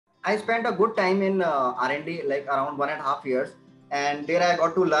I spent a good time in R&D, like around 1.5 years, and there I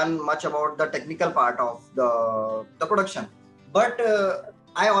got to learn much about the technical part of the production. But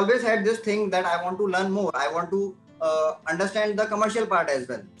I always had this thing that I want to learn more. I want to understand the commercial part as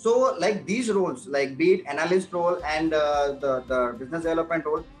well. So, like these roles, like be it analyst role and the business development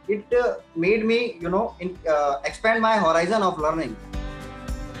role, it made me, expand my horizon of learning.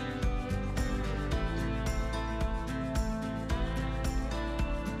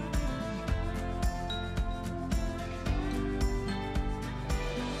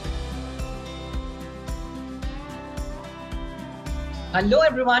 Hello,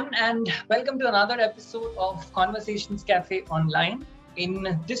 everyone, and welcome to another episode of Conversations Cafe Online.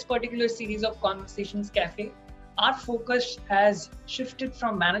 In this particular series of Conversations Cafe, our focus has shifted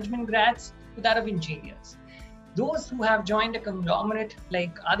from management grads to that of engineers. Those who have joined a conglomerate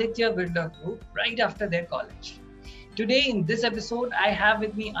like Aditya Birla Group right after their college. Today, in this episode, I have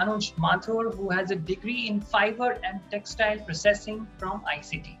with me Anuj Mathur, who has a degree in fiber and textile processing from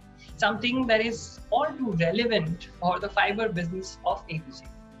ICT, something that is all too relevant for the fiber business of ABG.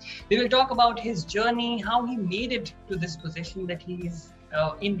 We will talk about his journey, how he made it to this position that he is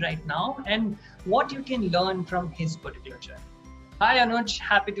in right now, and what you can learn from his particular journey. Hi, Anuj.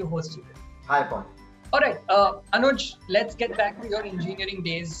 Happy to host you today. Hi, Paul. All right, Anuj, let's get back to your engineering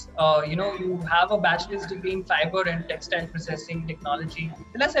days. You have a bachelor's degree in fiber and textile processing technology.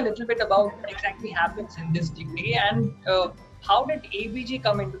 Tell us a little bit about what exactly happens in this degree and how did ABG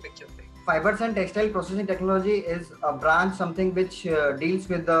come into picture for you? Fibers and textile processing technology is a branch, something which deals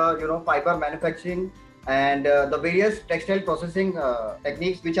with the fiber manufacturing and the various textile processing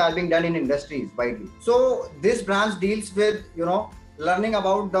techniques which are being done in industries widely. So this branch deals with learning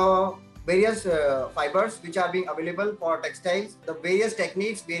about the various fibers which are being available for textiles, the various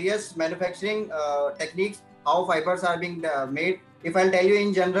techniques, various manufacturing techniques, how fibers are being made. If I'll tell you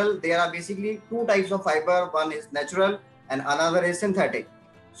in general, there are basically two types of fiber. One is natural and another is synthetic.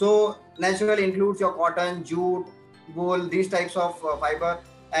 So natural includes your cotton, jute, wool, these types of fiber,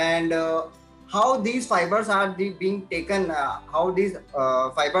 and how these fibers are being taken, how these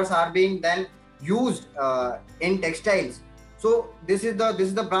fibers are being then used in textiles. So this is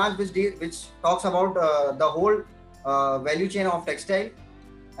the branch which talks about the whole value chain of textile,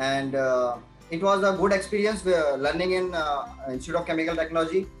 and it was a good experience learning in Institute of Chemical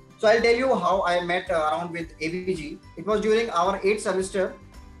Technology. So I'll tell you how I met around with ABG. It was during our 8th semester,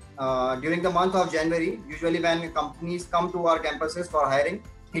 during the month of January, usually when companies come to our campuses for hiring.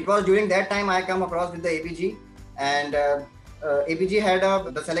 It was during that time I come across with the ABG, and ABG had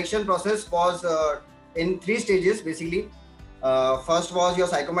the selection process was in 3 stages basically. First was your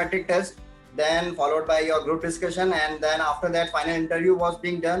psychometric test, then followed by your group discussion, and then after that final interview was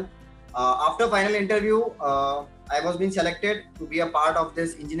being done. After final interview, I was being selected to be a part of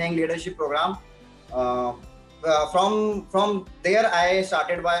this engineering leadership program. From there, I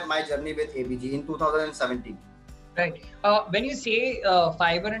started my journey with ABG in 2017. Right. When you say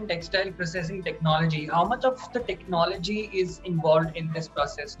fiber and textile processing technology, how much of the technology is involved in this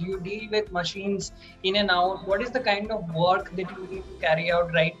process? Do you deal with machines in and out? What is the kind of work that you need to carry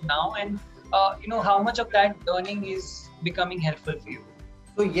out right now? And how much of that learning is becoming helpful for you?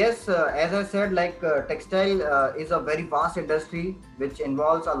 So yes, as I said, textile is a very vast industry which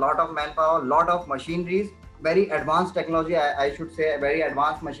involves a lot of manpower, lot of machineries, very advanced technology. I should say very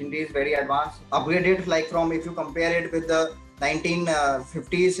advanced machineries, very advanced upgraded. Like from if you compare it with the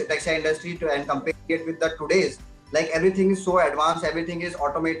 1950s textile industry and compare it with the today's, like everything is so advanced, everything is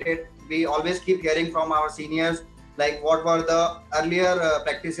automated. We always keep hearing from our seniors like what were the earlier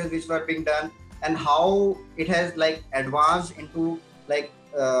practices which were being done and how it has like advanced into like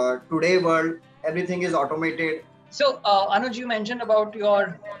today world. Everything is automated. So, Anuj, you mentioned about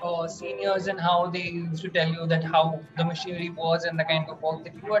your seniors and how they used to tell you that how the machinery was and the kind of work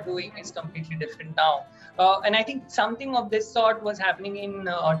that you are doing is completely different now. And I think something of this sort was happening in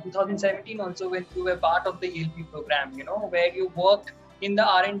 2017 also when you were part of the ELP program, where you worked in the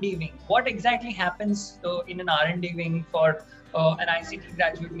R&D wing. What exactly happens in an R&D wing for an ICT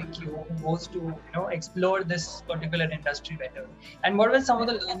graduate like you who goes to explore this particular industry better? And what were some of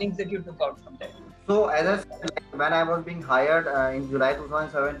the learnings that you took out from there? So as I said, when I was being hired in July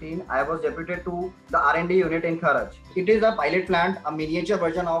 2017, I was deputed to the R&D unit in Kharach. It is a pilot plant, a miniature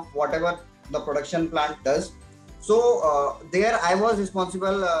version of whatever the production plant does. So there I was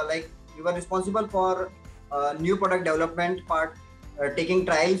responsible, we were responsible for new product development part, taking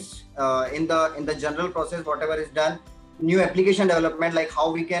trials in the general process, whatever is done, new application development, like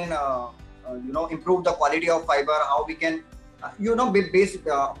how we can improve the quality of fiber, how we can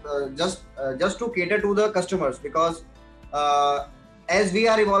just to cater to the customers, because as we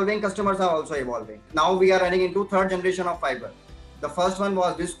are evolving, customers are also evolving. Now we are running into third generation of fiber. The first one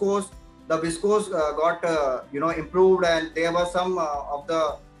was viscose. The viscose got improved, and there were some of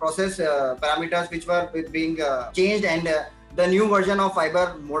the process parameters which were being changed, and the new version of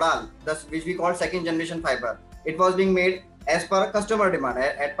fiber modal, which we call second generation fiber, it was being made as per customer demand,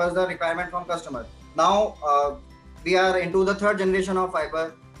 as per the requirement from customer. Now we are into the third generation of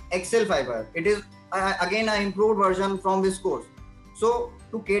fiber, XL fiber. It is again an improved version from viscose. So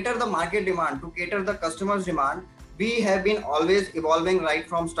to cater the market demand, to cater the customer's demand, we have been always evolving right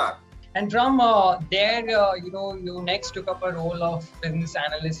from start. And from there, you next took up a role of business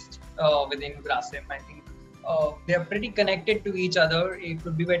analyst within Grasim. I think they are pretty connected to each other. It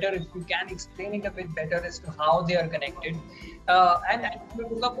would be better if you can explain it a bit better as to how they are connected. And you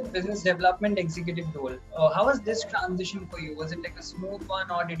took up a business development executive role. How was this transition for you? Was it like a smooth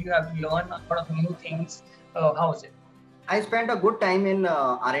one, or did you have to learn a lot of new things? How was it? I spent a good time in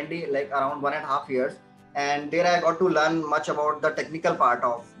R&D, like around 1.5 years. And there I got to learn much about the technical part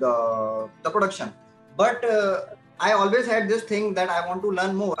of the production. But I always had this thing that I want to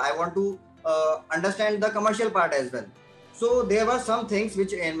learn more. I want to understand the commercial part as well. So there were some things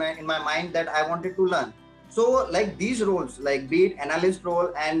which in my mind that I wanted to learn. So like these roles, like be it analyst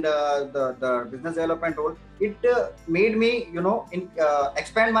role and the business development role, it made me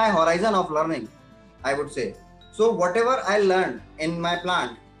expand my horizon of learning, I would say. So whatever I learned in my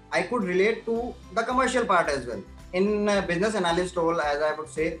plant, I could relate to the commercial part as well. In business analyst role, as I would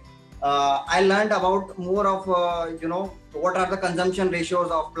say, I learned about more of what are the consumption ratios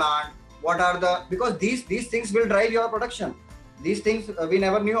of plant, because these things will drive your production. These things we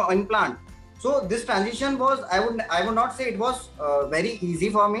never knew in plant. So this transition was, I would not say it was very easy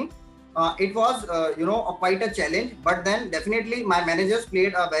for me. It was quite a challenge, but then definitely my managers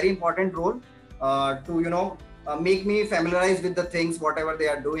played a very important role to make me familiarize with the things, whatever they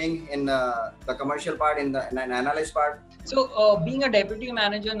are doing in the commercial part, in the analyst part. So, being a deputy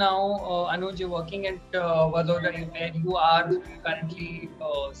manager now, Anuj, you're working at Vadodara, where you are currently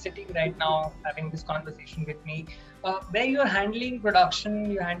sitting right now, having this conversation with me, where you're handling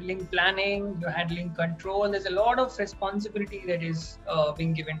production, you're handling planning, you're handling control. There's a lot of responsibility that is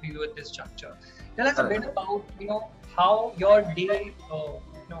being given to you at this juncture. Tell us a bit about, how your day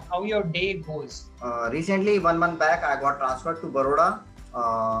how your day goes. Recently, 1 month back, I got transferred to Baroda,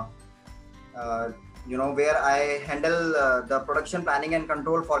 where I handle the production planning and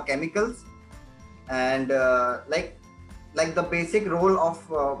control for chemicals. And like the basic role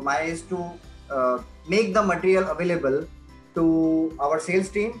of mine is to make the material available to our sales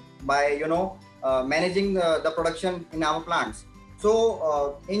team by managing the production in our plants.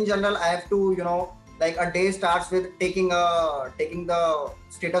 So in general, I have to like a day starts with taking the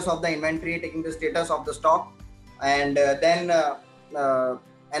status of the inventory, taking the status of the stock, and then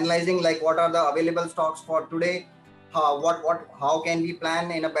analyzing like what are the available stocks for today, how can we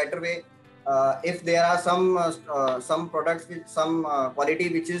plan in a better way. If there are some products with some quality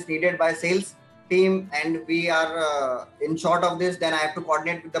which is needed by sales team and we are in short of this, then I have to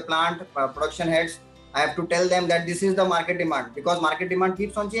coordinate with the plant production heads. I have to tell them that this is the market demand, because market demand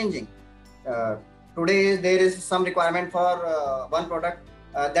keeps on changing. Today there is some requirement for one product.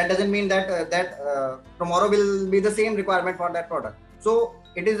 That doesn't mean that tomorrow will be the same requirement for that product. So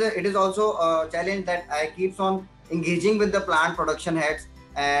it is also a challenge that I keeps on engaging with the plant production heads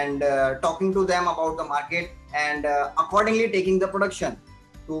and talking to them about the market and accordingly taking the production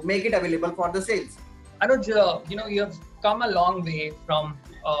to make it available for the sales. Anuj, you have come a long way from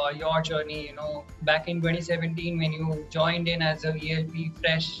your journey. Back in 2017 when you joined in as a ELP,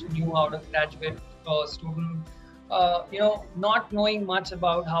 fresh, new out of graduate student, not knowing much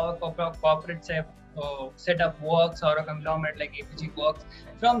about how a corporate setup works or a conglomerate like APG works.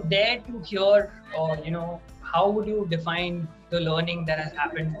 From there to here, how would you define the learning that has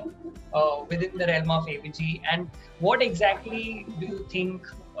happened within the realm of APG, and what exactly do you think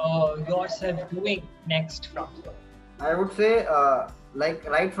yourself doing next from here? I would say like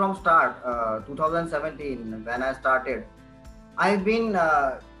right from start, 2017 when I started, I've been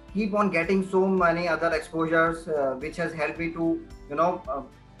keep on getting so many other exposures which has helped me to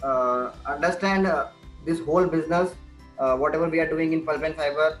understand this whole business, whatever we are doing in pulp and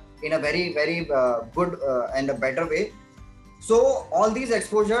fiber in a very very good and a better way. So all these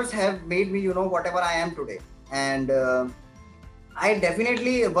exposures have made me whatever I am today. And I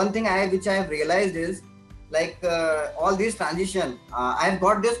definitely, one thing which I have realized is like all this transition, I've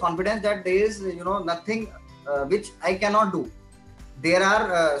got this confidence that there is nothing which I cannot do. There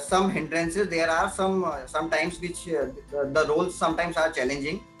are some hindrances, there are some times which the roles sometimes are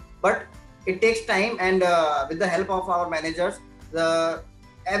challenging, but it takes time, and with the help of our managers,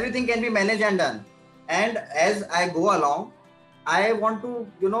 everything can be managed and done. And as I go along, I want to,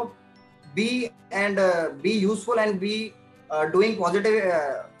 be useful and be doing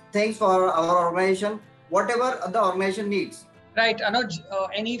positive things for our organization, whatever the organization needs. Right, Anuj.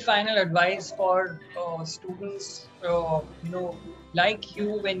 Any final advice for students, like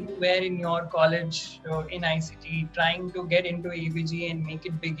you when you were in your college in ICT, trying to get into ABG and make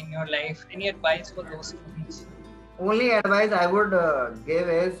it big in your life? Any advice for those students? Only advice I would give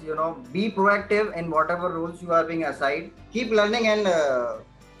is, be proactive in whatever roles you are being assigned. Keep learning and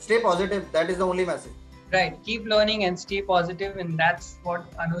stay positive. That is the only message. Right. Keep learning and stay positive, and that's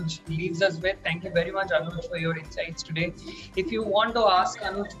what Anuj leaves us with. Thank you very much, Anuj, for your insights today. If you want to ask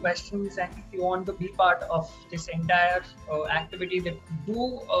Anuj questions and if you want to be part of this entire activity, that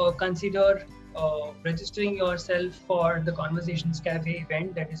do consider registering yourself for the Conversations Cafe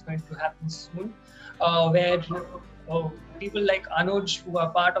event that is going to happen soon, where people like Anuj, who are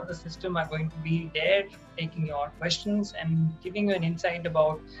part of the system, are going to be there taking your questions and giving you an insight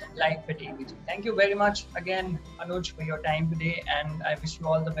about life at ABG. Thank you very much again, Anuj, for your time today, and I wish you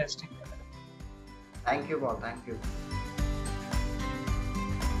all the best in your life. Thank you, Paul. Thank you.